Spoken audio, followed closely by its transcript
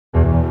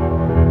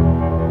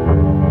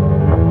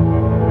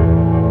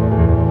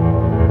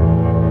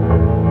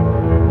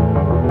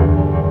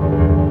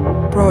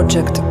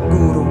Projekt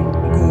Guru.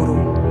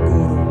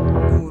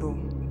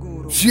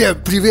 Всем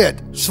привет!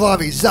 С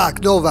вами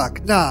Zak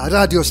Novak на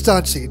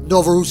радиостанции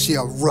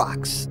Novorossia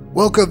Rocks.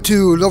 Welcome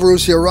to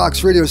Novorossia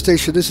Rocks radio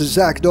station. This is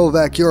Zak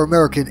Novak, your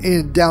American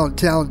in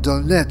downtown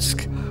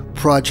Donetsk.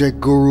 Projekt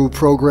Guru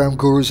program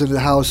gurus in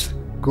the house.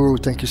 Guru,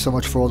 thank you so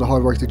much for all the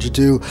hard work that you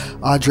do.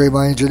 Andre,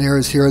 my engineer,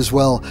 is here as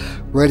well.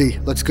 Ready,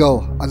 let's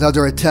go.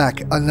 Another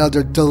attack,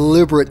 another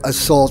deliberate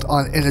assault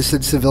on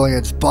innocent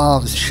civilians.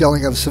 Bombs,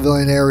 shelling of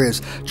civilian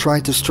areas,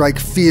 trying to strike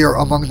fear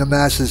among the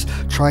masses,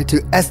 trying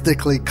to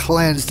ethnically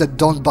cleanse the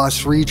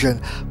Donbass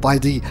region by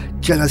the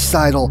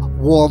genocidal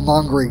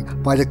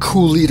warmongering by the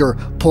coup leader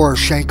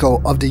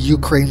Poroshenko of the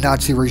Ukraine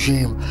Nazi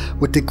regime.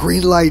 With the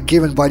green light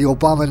given by the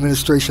Obama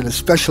administration,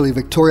 especially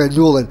Victoria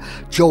Nuland,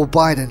 Joe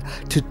Biden,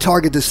 to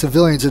target the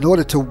civilians in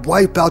order to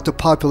wipe out the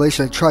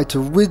population and try to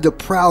rid the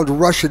proud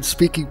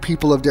Russian-speaking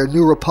people of their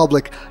new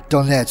republic,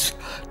 Donetsk.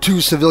 2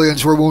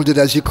 civilians were wounded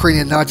as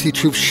Ukrainian Nazi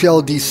troops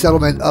shelled the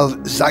settlement of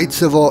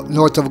Zaitsevo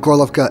north of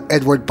Gorlovka.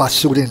 Edward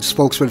Basurin,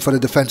 spokesman for the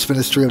Defense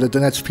Ministry of the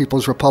Donetsk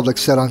People's Republic,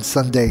 said on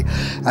Sunday.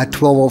 At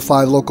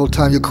 12:05 local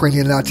time,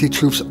 Ukrainian Nazi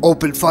troops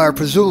opened fire,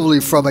 presumably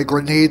from a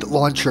grenade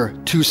launcher.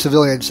 2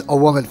 civilians, a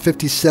woman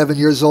 57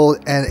 years old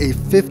and a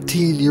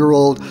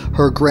 15-year-old,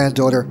 her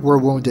granddaughter, were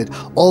wounded.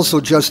 Also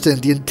just in,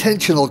 the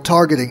intentional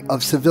targeting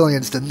of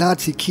civilians. The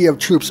Nazi Kiev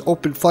troops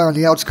opened fire on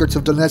the outskirts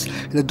of Donetsk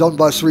in the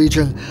Donbass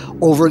region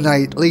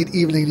overnight. Late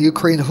evening, the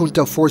Ukraine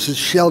Junta forces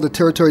shelled the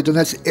territory of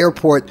Donetsk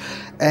airport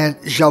and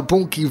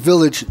Zhabunki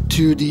village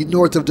to the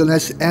north of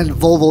Donetsk and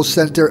Volvo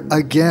center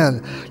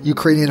again.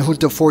 Ukrainian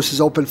Junta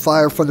forces opened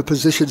fire from the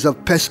positions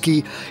of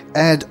Pesky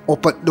and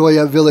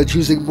Opatnoye village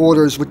using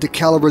mortars with the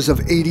calibers of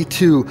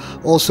 82,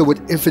 also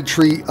with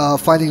infantry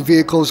fighting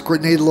vehicles,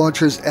 grenade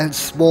launchers, and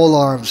small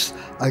arms,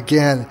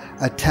 again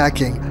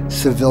attacking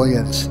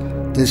civilians.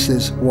 This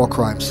is war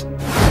crimes.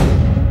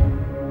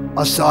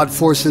 Assad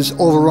forces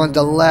overrun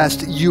the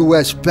last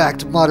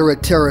U.S.-backed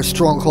moderate terrorist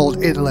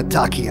stronghold in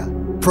Latakia.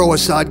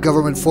 Pro-Assad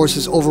government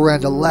forces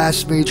overran the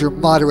last major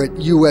moderate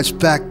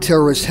U.S.-backed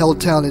terrorist-held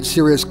town in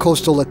Syria's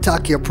coastal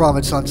Latakia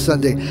province on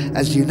Sunday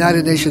as the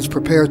United Nations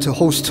prepare to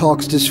host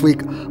talks this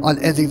week on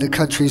ending the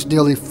country's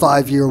nearly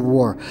 5-year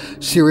war.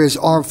 Syria's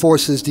armed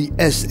forces, the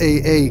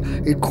SAA,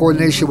 in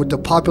coordination with the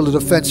Popular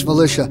Defense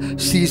Militia,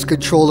 seized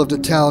control of the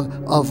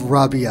town of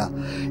Rabia.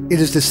 It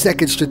is the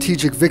second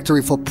strategic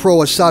victory for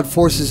pro-Assad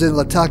forces in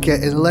Latakia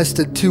in less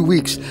than 2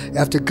 weeks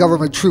after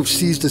government troops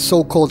seized the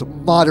so-called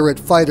moderate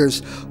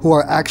fighters who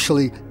are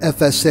actually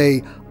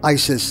FSA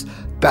ISIS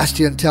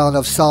bastion town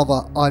of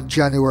Salma on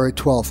January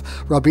 12th.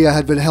 Rabia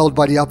had been held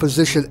by the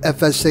opposition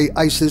FSA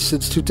ISIS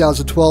since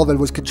 2012 and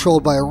was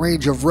controlled by a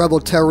range of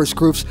rebel terrorist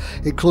groups,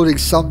 including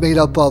some made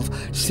up of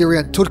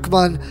Syrian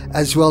Turkmen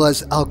as well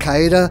as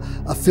Al-Qaeda,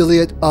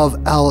 affiliate of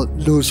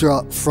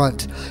Al-Nusra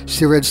Front.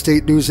 Syrian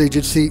state news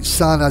agency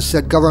SANA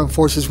said government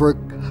forces were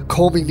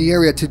combing the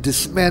area to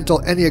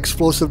dismantle any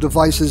explosive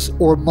devices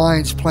or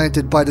mines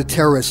planted by the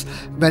terrorists,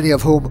 many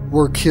of whom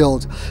were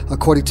killed.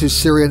 According to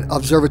Syrian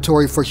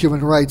Observatory for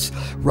Human Rights,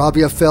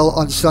 Rabia fell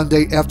on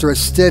Sunday after a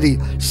steady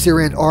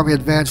Syrian army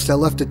advance that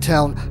left the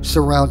town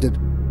surrounded.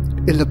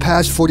 In the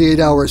past 48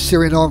 hours,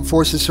 Syrian armed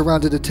forces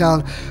surrounded the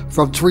town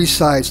from 3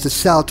 sides, the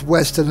south,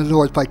 west, and the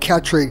north, by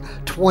capturing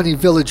 20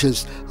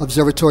 villages,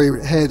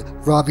 Observatory head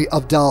Rami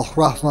Abdel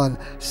Rahman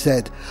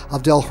said.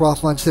 Abdel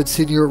Rahman said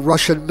senior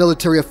Russian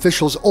military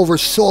officials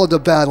oversaw the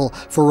battle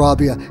for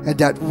Rabia and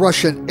that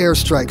Russian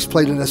airstrikes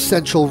played an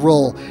essential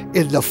role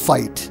in the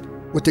fight.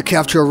 With the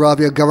capture of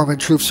Rabia, government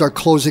troops are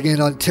closing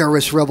in on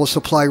terrorist rebel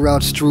supply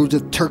routes through the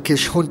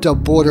Turkish junta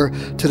border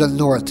to the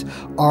north.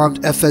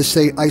 Armed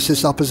FSA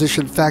ISIS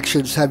opposition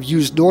factions have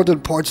used northern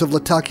parts of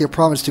Latakia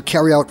province to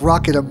carry out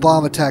rocket and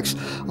bomb attacks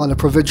on the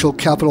provincial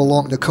capital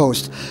along the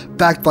coast.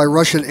 Backed by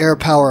Russian air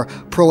power,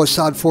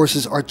 pro-Assad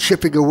forces are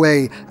chipping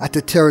away at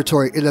the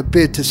territory in a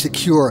bid to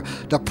secure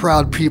the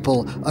proud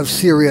people of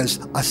Syria's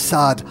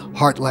Assad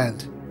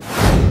heartland.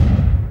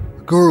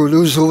 Guru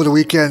news over the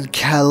weekend: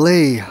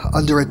 Calais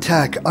under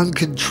attack,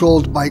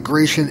 uncontrolled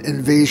migration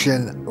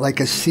invasion,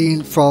 like a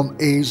scene from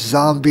a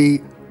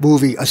zombie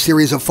movie. A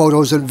series of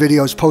photos and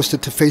videos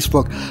posted to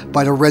Facebook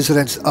by the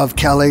residents of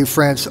Calais,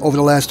 France, over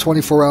the last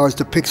 24 hours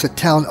depicts a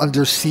town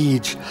under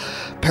siege.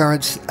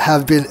 Parents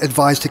have been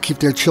advised to keep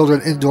their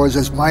children indoors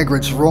as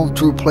migrants roam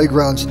through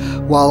playgrounds,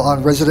 while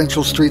on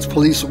residential streets,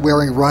 police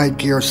wearing riot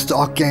gear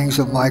stalk gangs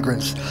of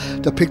migrants.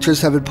 The pictures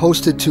have been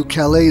posted to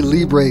Calais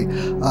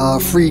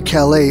Libre, Free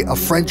Calais, a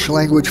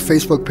French-language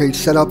Facebook page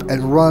set up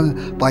and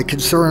run by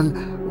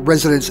concerned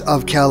residents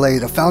of Calais.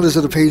 The founders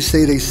of the page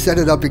say they set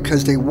it up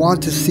because they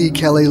want to see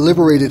Calais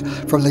liberated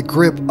from the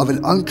grip of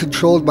an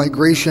uncontrolled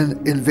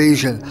migration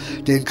invasion.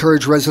 They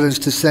encourage residents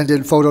to send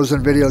in photos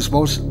and videos,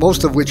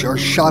 most of which are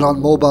shot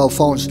on mobile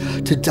phones,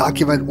 to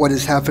document what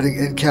is happening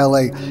in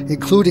Calais,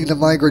 including the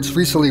migrants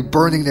recently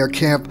burning their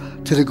camp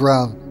to the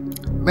ground.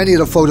 Many of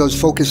the photos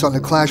focus on the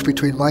clash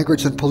between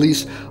migrants and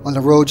police on the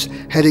roads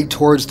heading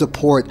towards the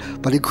port,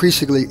 but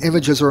increasingly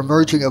images are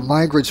emerging of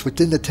migrants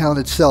within the town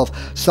itself.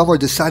 Some are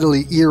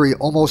decidedly eerie,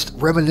 almost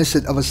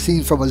reminiscent of a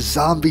scene from a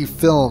zombie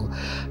film.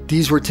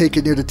 These were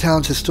taken near the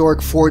town's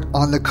historic fort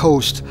on the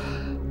coast.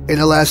 In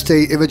the last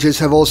day, images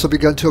have also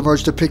begun to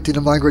emerge depicting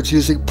the migrants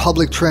using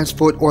public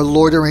transport or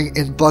loitering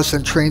in bus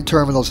and train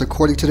terminals.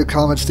 According to the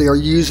comments, they are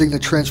using the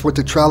transport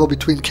to travel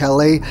between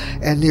Calais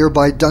and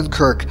nearby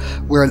Dunkirk,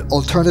 where an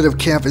alternative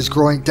camp is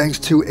growing thanks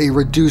to a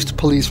reduced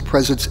police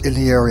presence in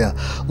the area.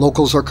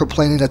 Locals are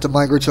complaining that the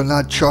migrants are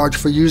not charged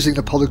for using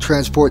the public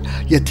transport,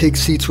 yet take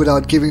seats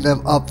without giving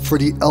them up for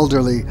the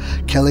elderly.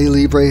 Calais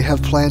Libre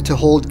have planned to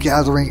hold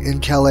gathering in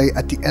Calais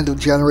at the end of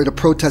January to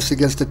protest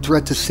against the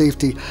threat to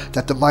safety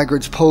that the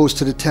migrants pose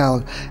to the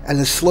town and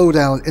the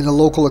slowdown in the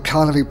local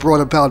economy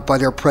brought about by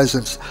their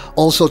presence.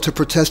 Also to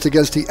protest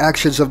against the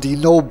actions of the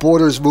No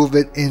Borders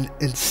movement in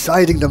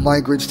inciting the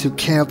migrants to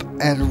camp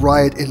and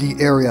riot in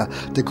the area.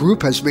 The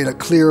group has made it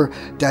clear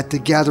that the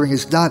gathering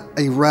is not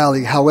a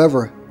rally.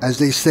 However, as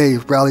they say,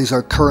 rallies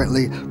are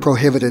currently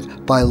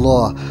prohibited by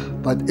law.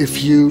 But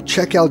if you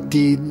check out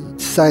the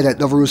site at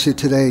Novorossia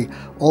today,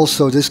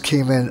 also this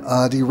came in,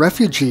 the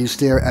refugees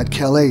there at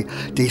Calais,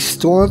 they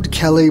stormed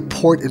Calais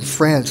port in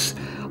France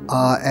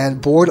and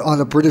board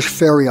on a British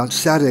ferry on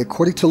Saturday.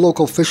 According to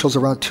local officials,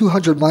 around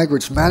 200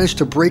 migrants managed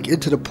to break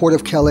into the port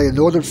of Calais in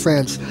northern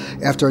France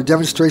after a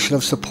demonstration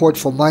of support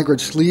for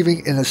migrants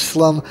living in a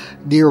slum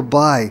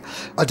nearby.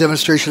 A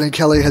demonstration in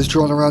Calais has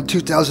drawn around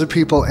 2,000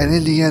 people, and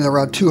in the end,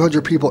 around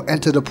 200 people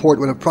entered the port,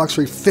 with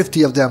approximately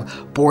 50 of them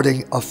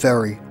boarding a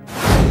ferry.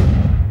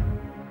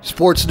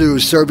 Sports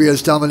news.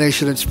 Serbia's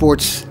domination in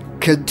sports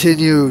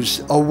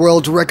continues. A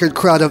world record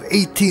crowd of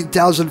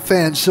 18,000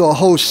 fans saw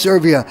host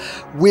Serbia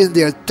win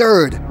their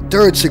third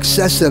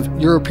successive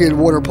European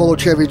Water Polo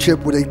Championship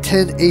with a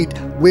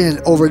 10-8 win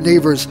over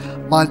neighbors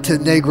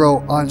Montenegro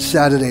on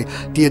Saturday.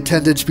 The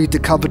attendance beat the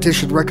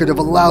competition record of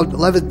allowed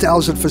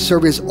 11,000 for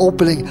Serbia's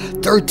opening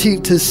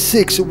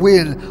 13-6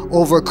 win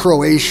over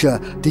Croatia,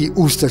 the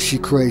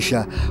Ustashi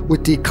Croatia,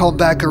 with the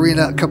comeback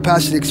arena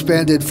capacity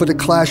expanded for the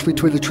clash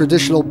between the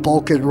traditional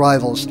Balkan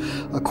rivals.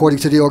 According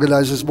to the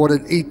organizers, more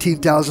than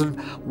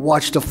 18,000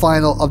 watched the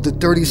final of the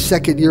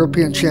 32nd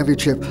European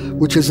Championship,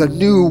 which is a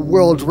new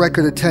world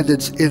record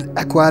attendance in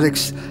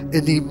aquatics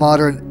in the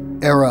modern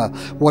era.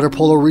 Water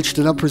polo reached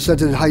an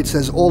unprecedented heights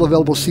as all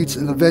available seats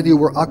in the venue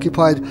were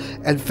occupied,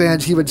 and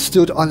fans even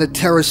stood on the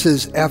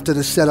terraces after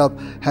the setup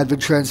had been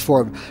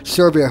transformed.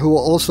 Serbia, who were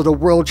also the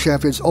world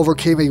champions,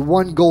 overcame a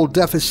 1-goal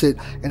deficit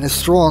in a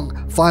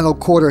strong final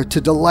quarter to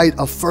delight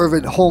a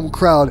fervent home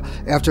crowd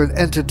after an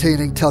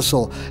entertaining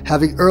tussle.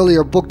 Having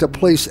earlier booked a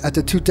place at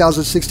the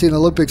 2016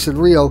 Olympics in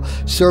Rio,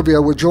 Serbia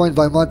were joined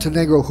by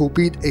Montenegro, who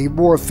beat a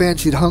more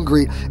fancied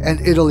Hungary and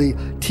Italy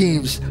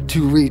teams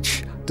to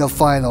reach the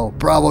final.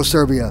 Bravo,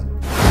 Serbia.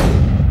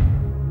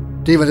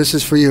 Dima, this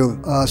is for you.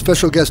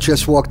 Special guest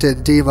just walked in.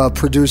 Dima,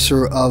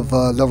 producer of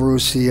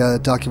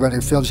Novorossia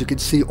documentary films. You can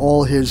see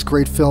all his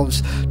great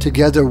films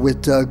together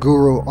with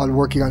Guru on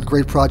working on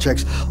great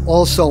projects.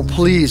 Also,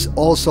 please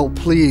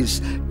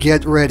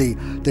get ready.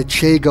 The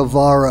Che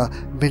Guevara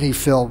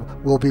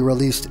mini-film will be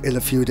released in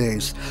a few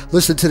days.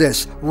 Listen to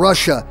this.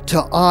 Russia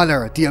to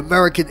honor the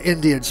American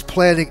Indians,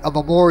 planning a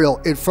memorial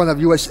in front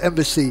of U.S.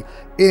 Embassy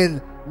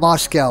in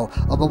Moscow,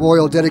 a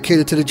memorial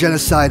dedicated to the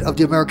genocide of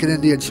the American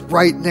Indians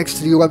right next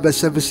to the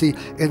U.S. Embassy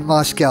in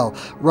Moscow.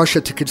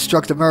 Russia to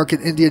construct American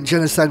Indian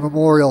Genocide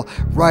Memorial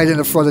right in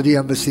the front of the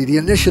embassy. The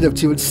initiative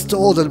to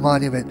install the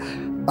monument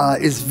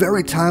is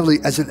very timely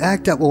as an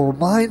act that will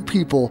remind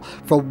people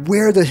from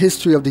where the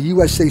history of the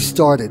USA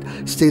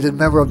started, stated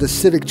member of the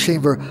Civic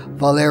Chamber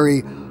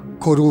Valery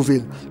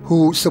Koruvin,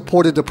 who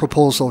supported the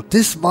proposal.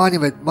 This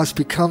monument must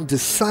become the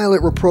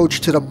silent reproach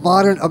to the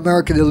modern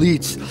American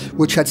elites,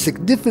 which had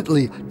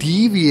significantly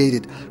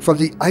deviated from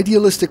the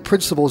idealistic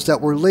principles that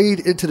were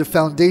laid into the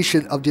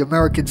foundation of the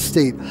American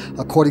state.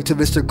 According to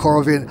Mr.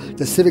 Koruvin,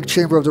 the Civic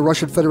Chamber of the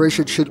Russian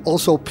Federation should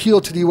also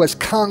appeal to the U.S.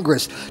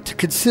 Congress to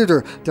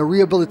consider the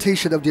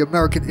rehabilitation of the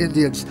American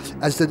Indians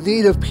as the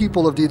native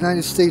people of the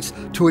United States,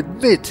 to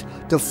admit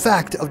the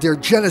fact of their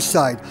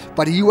genocide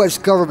by the U.S.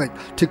 government,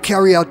 to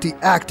carry out the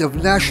act of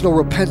national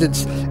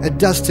repentance, and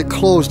thus to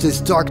close this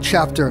dark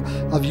chapter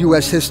of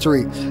U.S.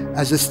 history.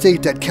 As a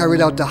state that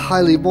carried out the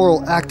highly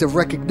moral act of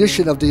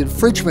recognition of the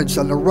infringements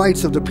on the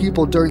rights of the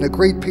people during the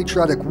Great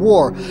Patriotic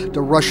War,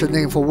 the Russian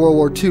name for World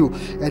War II,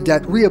 and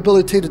that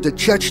rehabilitated the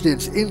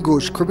Chechens,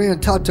 Ingush, Crimean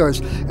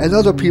Tatars, and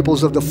other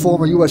peoples of the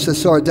former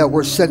USSR that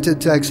were sent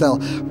into exile,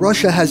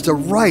 Russia has the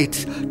right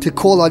to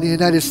call on the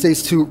United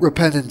States to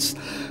repentance.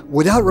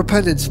 Without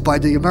repentance by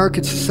the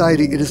American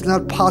society, it is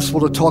not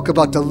possible to talk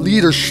about the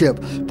leadership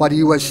by the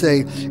USA,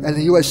 and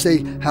the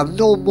USA have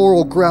no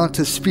moral ground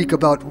to speak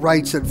about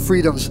rights and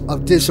freedoms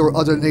of this or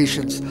other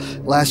nations.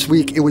 Last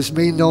week, it was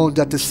made known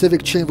that the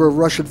Civic Chamber of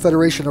Russian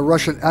Federation, a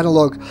Russian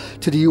analog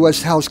to the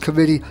U.S. House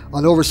Committee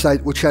on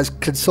Oversight, which has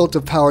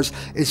consultative powers,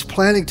 is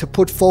planning to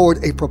put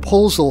forward a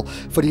proposal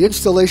for the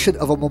installation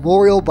of a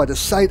memorial by the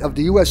site of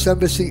the U.S.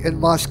 Embassy in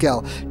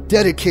Moscow.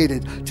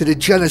 dedicated to the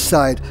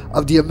genocide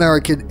of the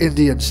American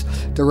Indians.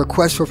 The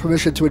request for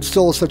permission to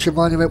install such a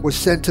monument was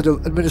sent to the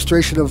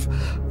administration of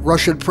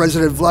Russian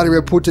President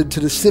Vladimir Putin, to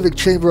the Civic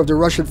Chamber of the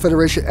Russian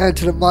Federation, and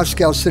to the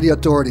Moscow city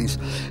authorities.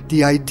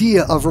 The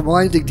idea of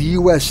reminding the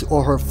U.S.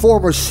 or her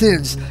former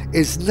sins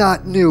is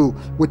not new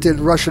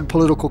within Russian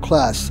political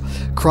class.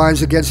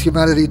 Crimes against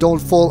humanity don't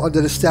fall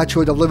under the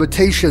statute of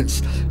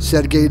limitations.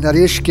 Sergei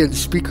Naryshkin,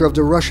 Speaker of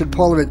the Russian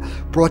Parliament,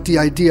 brought the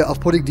idea of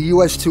putting the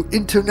U.S. to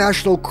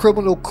International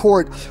Criminal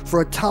Court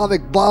for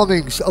atomic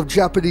bombings of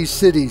Japanese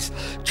cities.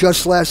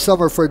 Just last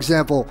summer, for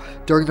example,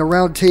 during the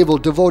round table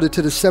devoted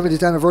to the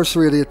 70th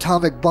anniversary of the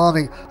atomic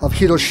bombing of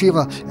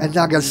Hiroshima and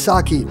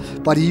Nagasaki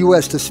by the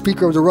U.S., the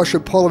Speaker of the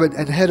Russian Parliament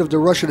and head of the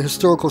Russian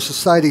Historical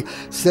Society,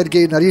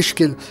 Sergei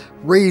Naryshkin,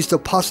 raised the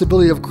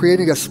possibility of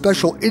creating a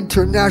special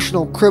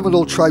international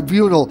criminal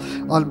tribunal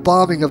on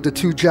bombing of the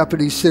two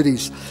Japanese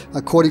cities.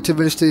 According to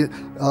Mr.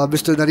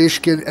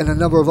 Naryshkin and a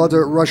number of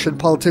other Russian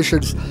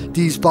politicians,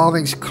 these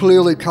bombings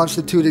clearly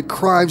constituted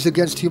crimes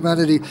against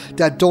humanity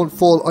that don't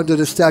fall under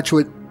the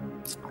statute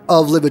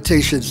of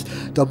limitations.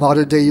 The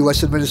modern-day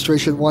U.S.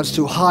 administration wants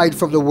to hide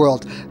from the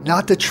world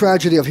not the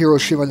tragedy of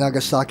Hiroshima and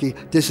Nagasaki.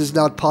 This is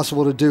not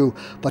possible to do,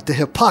 but the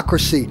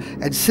hypocrisy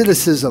and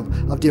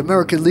cynicism of the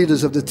American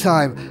leaders of the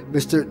time,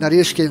 Mr.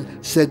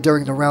 Naryshkin said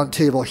during the round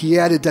table. He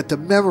added that the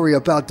memory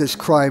about this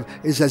crime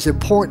is as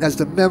important as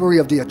the memory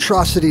of the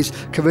atrocities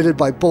committed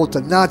by both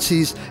the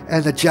Nazis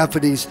and the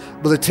Japanese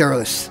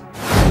militarists.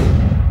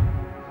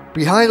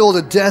 Behind all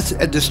the death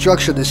and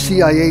destruction, the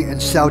CIA and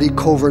Saudi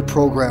covert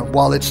program.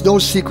 While it's no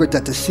secret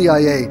that the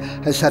CIA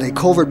has had a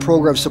covert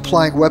program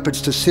supplying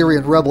weapons to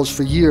Syrian rebels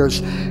for years,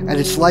 and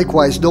it's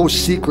likewise no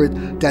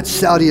secret that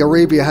Saudi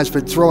Arabia has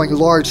been throwing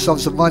large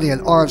sums of money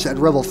and arms at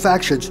rebel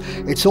factions,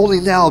 it's only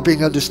now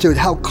being understood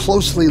how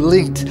closely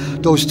linked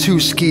those two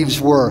schemes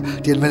were.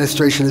 The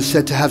administration is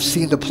said to have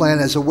seen the plan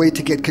as a way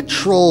to get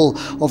control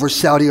over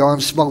Saudi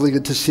arms smuggling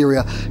into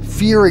Syria,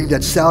 fearing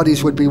that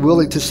Saudis would be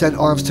willing to send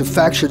arms to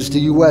factions the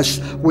U.S.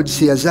 would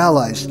see as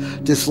allies.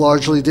 This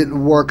largely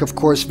didn't work, of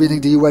course, meaning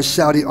the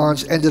U.S.-Saudi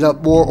arms ended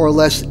up more or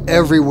less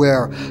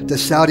everywhere. The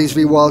Saudis,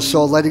 meanwhile,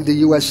 saw letting the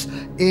U.S.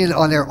 in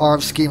on their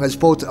arms scheme as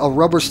both a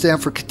rubber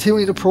stamp for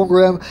continuing the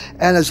program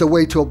and as a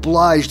way to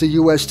oblige the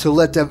U.S. to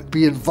let them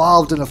be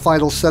involved in the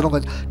final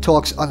settlement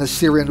talks on the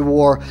Syrian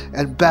war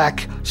and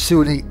back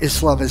Sunni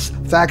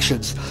Islamist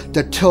factions.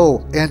 The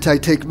TOW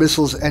anti-tank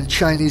missiles and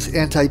Chinese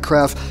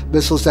anti-craft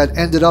missiles that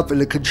ended up in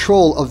the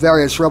control of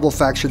various rebel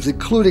factions,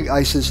 including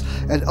ISIS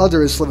and other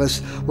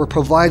Islamists, were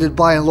provided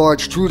by and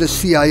large through the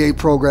CIA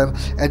program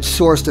and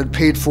sourced and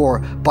paid for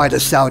by the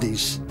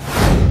Saudis.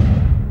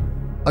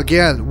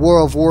 Again,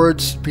 war of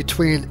words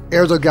between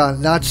Erdogan,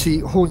 Nazi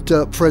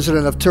Junta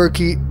president of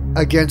Turkey,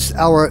 against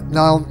our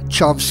Noam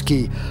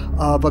Chomsky.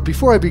 But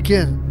before I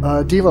begin,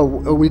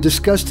 Dima, we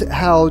discussed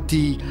how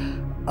the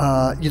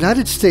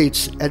United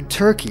States and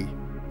Turkey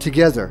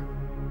together,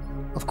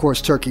 of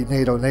course, Turkey,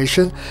 NATO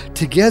nation,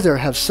 together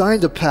have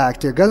signed a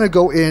pact. They're going to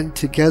go in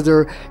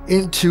together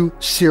into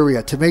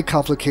Syria to make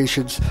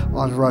complications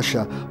on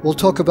Russia. We'll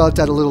talk about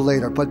that a little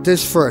later. But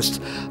this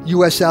first,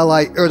 U.S.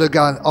 ally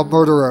Erdogan, a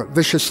murderer,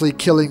 viciously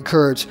killing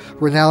Kurds.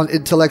 Renowned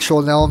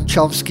intellectual Noam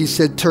Chomsky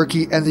said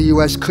Turkey and the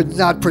U.S. could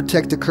not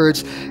protect the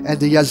Kurds and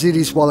the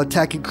Yazidis while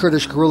attacking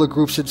Kurdish guerrilla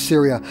groups in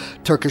Syria.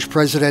 Turkish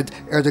President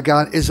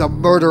Erdogan is a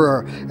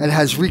murderer and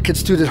has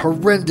reconstituted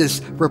horrendous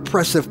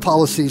repressive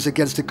policies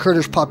against the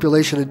Kurdish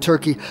population in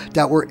Turkey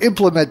that were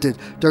implemented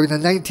during the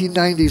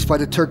 1990s by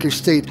the Turkish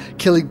state,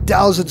 killing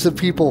thousands of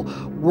people,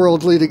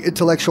 world-leading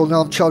intellectual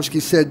Noam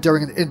Chomsky said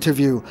during an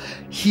interview.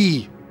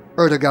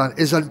 Erdogan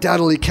is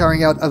undoubtedly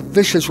carrying out a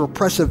vicious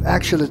repressive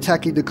action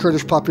attacking the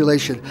Kurdish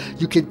population.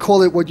 You can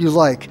call it what you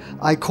like.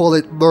 I call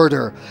it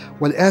murder.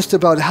 When asked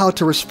about how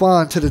to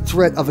respond to the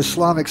threat of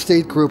Islamic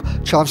State group,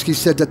 Chomsky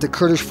said that the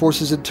Kurdish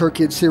forces in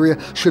Turkey and Syria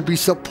should be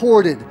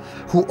supported,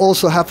 who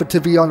also happen to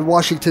be on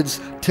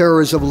Washington's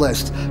terrorism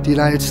list. The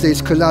United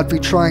States could not be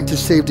trying to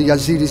save the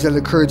Yazidis and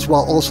the Kurds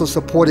while also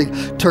supporting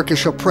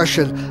Turkish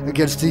oppression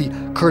against the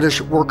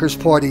Kurdish Workers'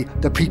 Party,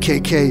 the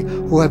PKK,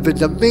 who have been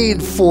the main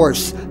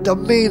force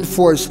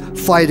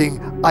fighting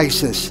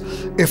ISIS.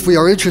 If we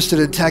are interested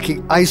in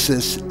attacking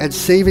ISIS and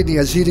saving the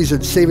Yazidis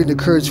and saving the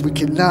Kurds, we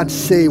cannot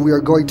say we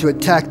are going to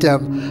attack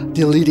them,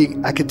 the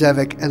leading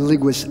academic and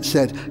linguist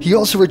said. He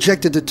also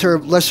rejected the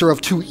term lesser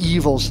of two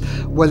evils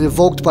when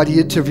invoked by the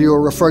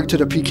interviewer referring to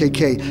the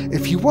PKK.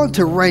 If you want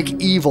to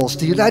rank evils,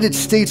 the United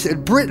States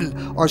and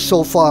Britain are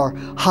so far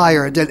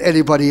higher than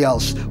anybody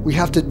else. We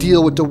have to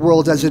deal with the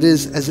world as it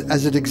is,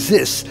 as it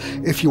exists.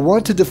 If you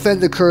want to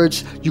defend the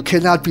Kurds, you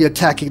cannot be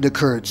attacking the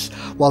Kurds.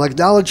 While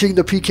acknowledging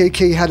the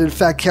PKK had in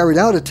fact carried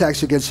out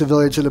attacks against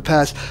civilians in the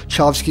past,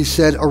 Chomsky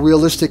said a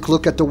realistic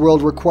look at the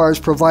world requires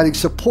providing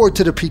support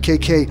to the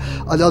PKK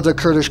and other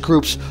Kurdish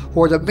groups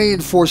who are the main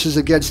forces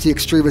against the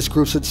extremist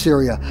groups in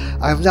Syria.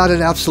 I am not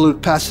an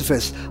absolute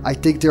pacifist. I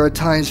think there are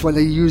times when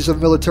the use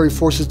of military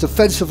forces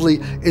defensively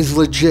is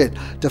legit.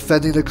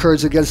 Defending the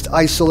Kurds against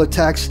ISIL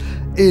attacks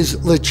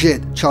is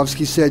legit,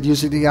 Chomsky said,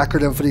 using the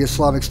acronym for the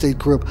Islamic State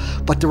group.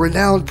 But the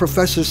renowned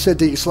professor said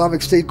the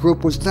Islamic State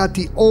group was not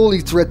the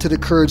only threat to the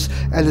Kurds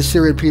and the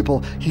Syrian people.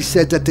 He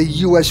said that the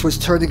U.S. was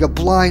turning a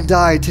blind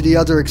eye to the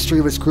other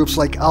extremist groups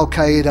like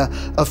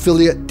Al-Qaeda,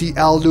 affiliate the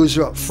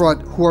Al-Nusra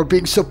Front, who are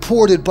being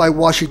supported by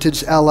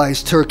Washington's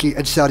allies, Turkey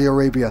and Saudi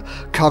Arabia.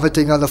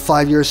 Commenting on the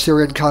 5-year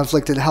Syrian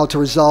conflict and how to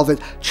resolve it,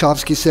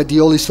 Chomsky said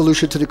the only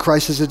solution to the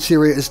crisis in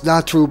Syria is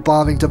not through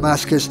bombing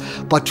Damascus,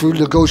 but through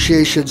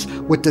negotiations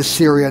with the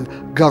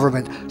Syrian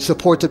government.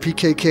 Support the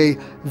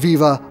PKK,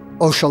 Viva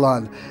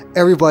Assaad.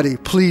 Everybody,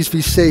 please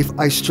be safe.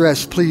 I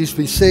stress, please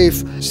be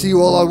safe. See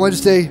you all on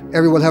Wednesday.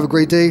 Everyone have a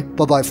great day.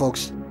 Bye-bye,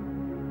 folks.